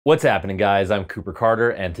What's happening, guys? I'm Cooper Carter,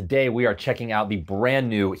 and today we are checking out the brand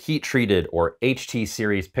new heat-treated or HT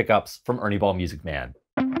series pickups from Ernie Ball Music Man.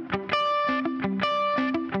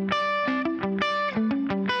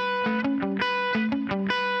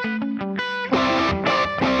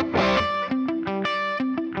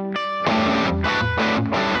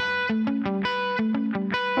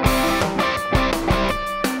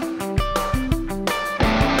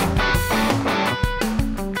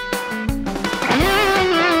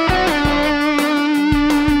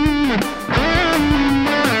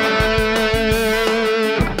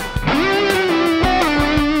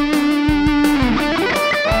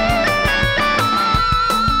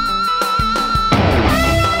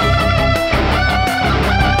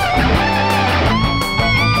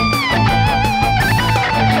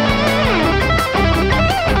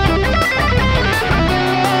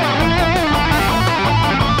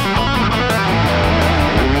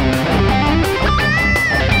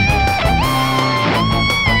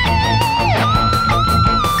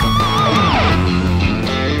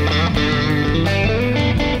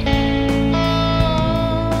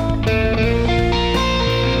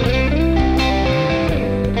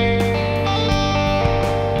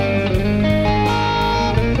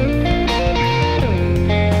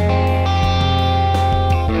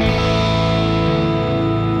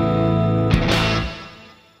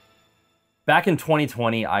 Back in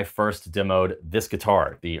 2020, I first demoed this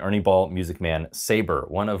guitar, the Ernie Ball Music Man Sabre,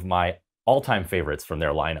 one of my all-time favorites from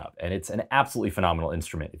their lineup, and it's an absolutely phenomenal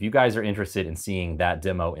instrument. If you guys are interested in seeing that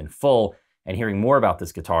demo in full and hearing more about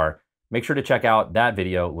this guitar, make sure to check out that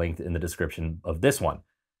video linked in the description of this one.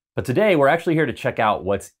 But today, we're actually here to check out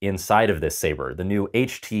what's inside of this Sabre, the new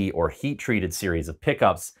HT or heat-treated series of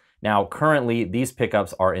pickups. Now, currently, these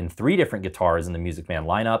pickups are in 3 different guitars in the Music Man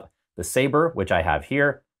lineup: the Sabre, which I have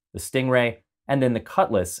here, the Stingray, and then the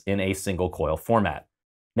Cutlass in a single coil format.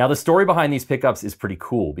 Now, the story behind these pickups is pretty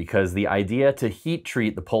cool because the idea to heat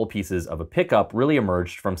treat the pole pieces of a pickup really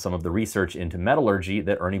emerged from some of the research into metallurgy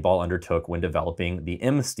that Ernie Ball undertook when developing the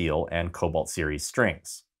M Steel and Cobalt series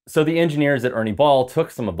strings. So the engineers at Ernie Ball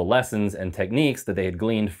took some of the lessons and techniques that they had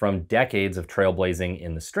gleaned from decades of trailblazing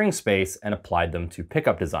in the string space and applied them to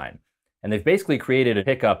pickup design. And they've basically created a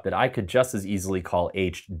pickup that I could just as easily call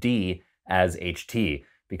HD as HT.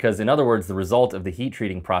 Because in other words, the result of the heat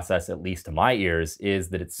treating process, at least to my ears, is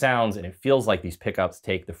that it sounds and it feels like these pickups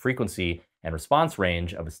take the frequency and response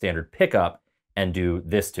range of a standard pickup and do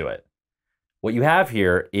this to it. What you have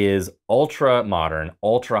here is ultra modern,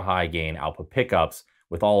 ultra high gain output pickups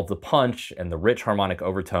with all of the punch and the rich harmonic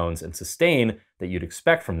overtones and sustain that you'd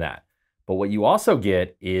expect from that. But what you also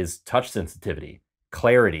get is touch sensitivity,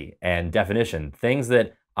 clarity, and definition, things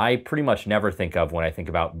that I pretty much never think of when I think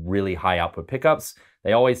about really high output pickups.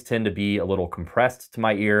 They always tend to be a little compressed to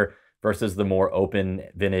my ear versus the more open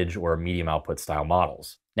vintage or medium output style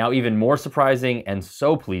models. Now, even more surprising and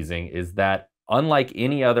so pleasing is that unlike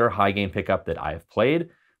any other high gain pickup that I have played,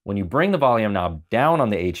 when you bring the volume knob down on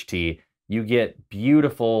the HT, you get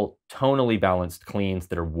beautiful tonally balanced cleans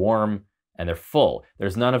that are warm and they're full.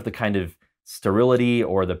 There's none of the kind of sterility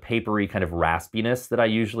or the papery kind of raspiness that I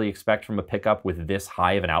usually expect from a pickup with this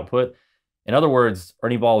high of an output. In other words,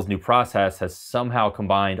 Ernie Ball's new process has somehow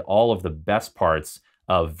combined all of the best parts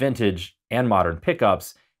of vintage and modern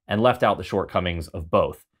pickups and left out the shortcomings of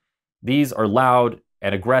both. These are loud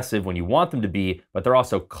and aggressive when you want them to be, but they're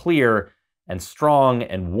also clear and strong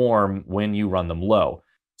and warm when you run them low.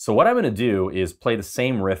 So what I'm going to do is play the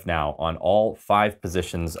same riff now on all 5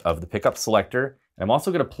 positions of the pickup selector. And I'm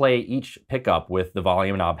also going to play each pickup with the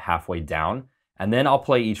volume knob halfway down. And then I'll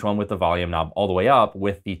play each one with the volume knob all the way up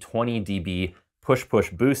with the 20 dB push-push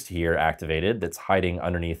boost here activated that's hiding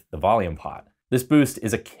underneath the volume pot. This boost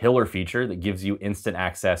is a killer feature that gives you instant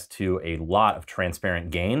access to a lot of transparent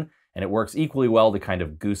gain, and it works equally well to kind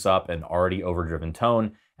of goose up an already overdriven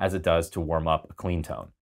tone as it does to warm up a clean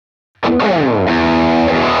tone.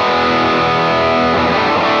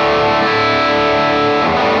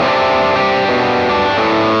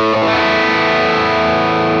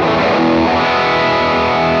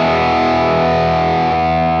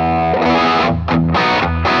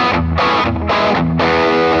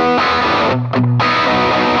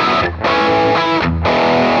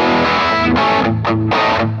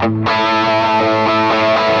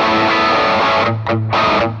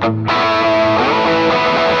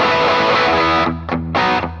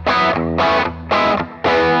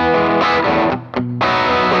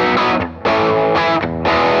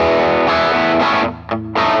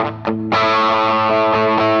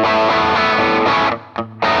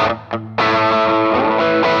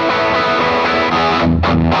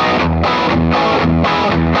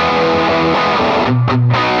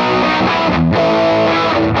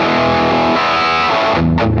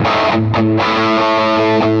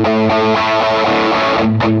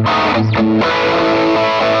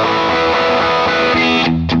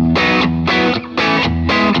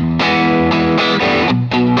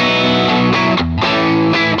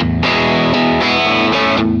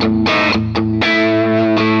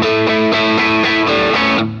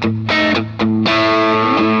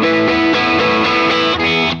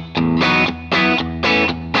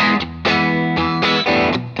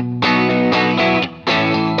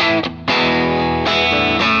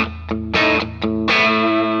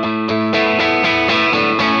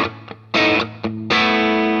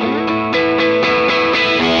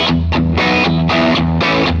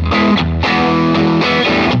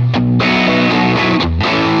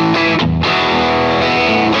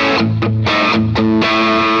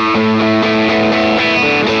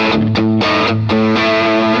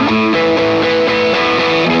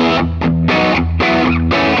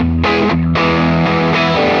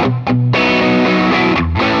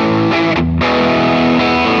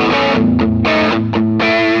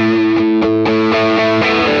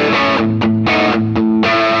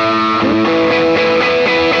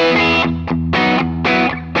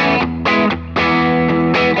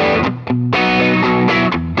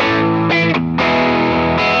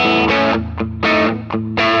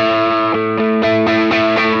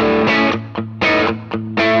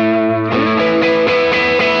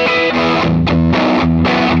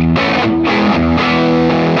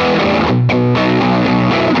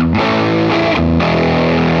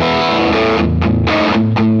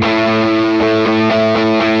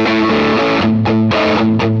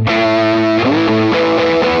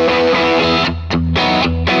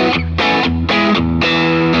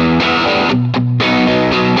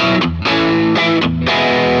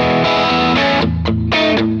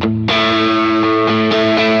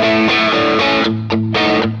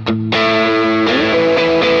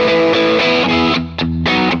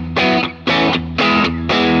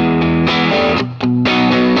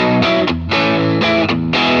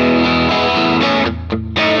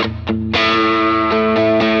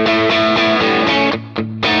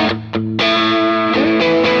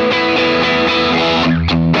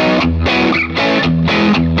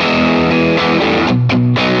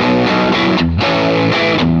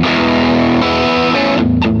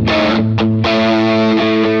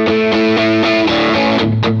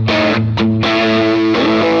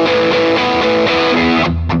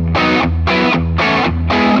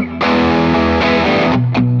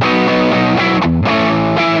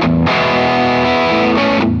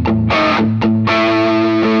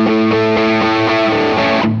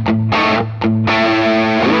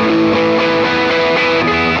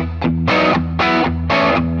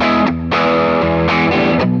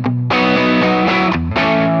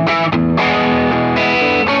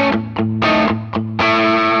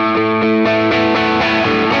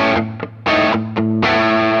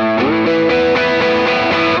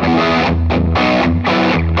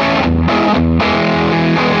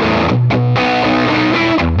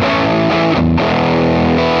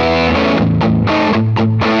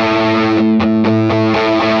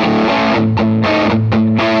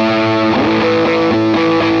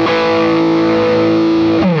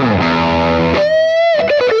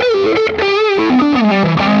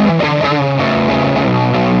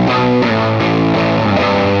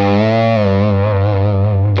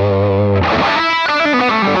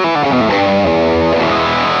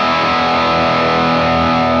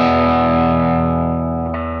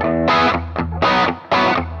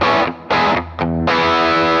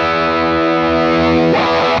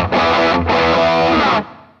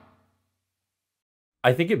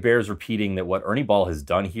 I think it bears repeating that what Ernie Ball has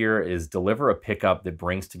done here is deliver a pickup that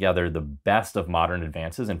brings together the best of modern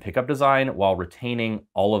advances in pickup design while retaining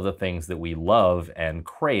all of the things that we love and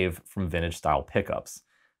crave from vintage style pickups.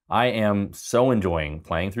 I am so enjoying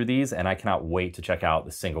playing through these, and I cannot wait to check out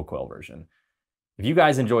the single coil version. If you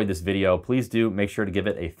guys enjoyed this video, please do make sure to give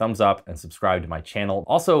it a thumbs up and subscribe to my channel.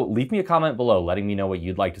 Also, leave me a comment below letting me know what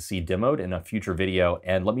you'd like to see demoed in a future video,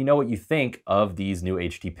 and let me know what you think of these new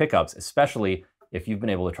HT pickups, especially if you've been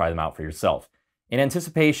able to try them out for yourself. In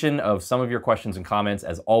anticipation of some of your questions and comments,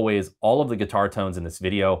 as always, all of the guitar tones in this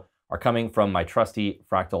video are coming from my trusty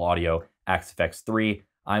Fractal Audio Axe FX3.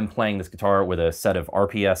 I'm playing this guitar with a set of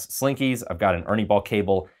RPS slinkies. I've got an Ernie Ball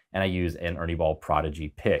cable, and I use an Ernie Ball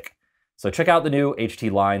Prodigy pick. So check out the new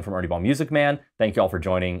HT line from Ernie Ball Music Man. Thank you all for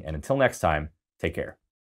joining, and until next time, take care.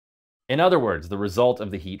 In other words, the result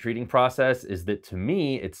of the heat treating process is that to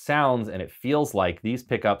me, it sounds and it feels like these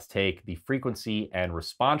pickups take the frequency and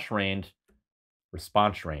response range,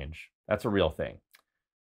 that's a real thing,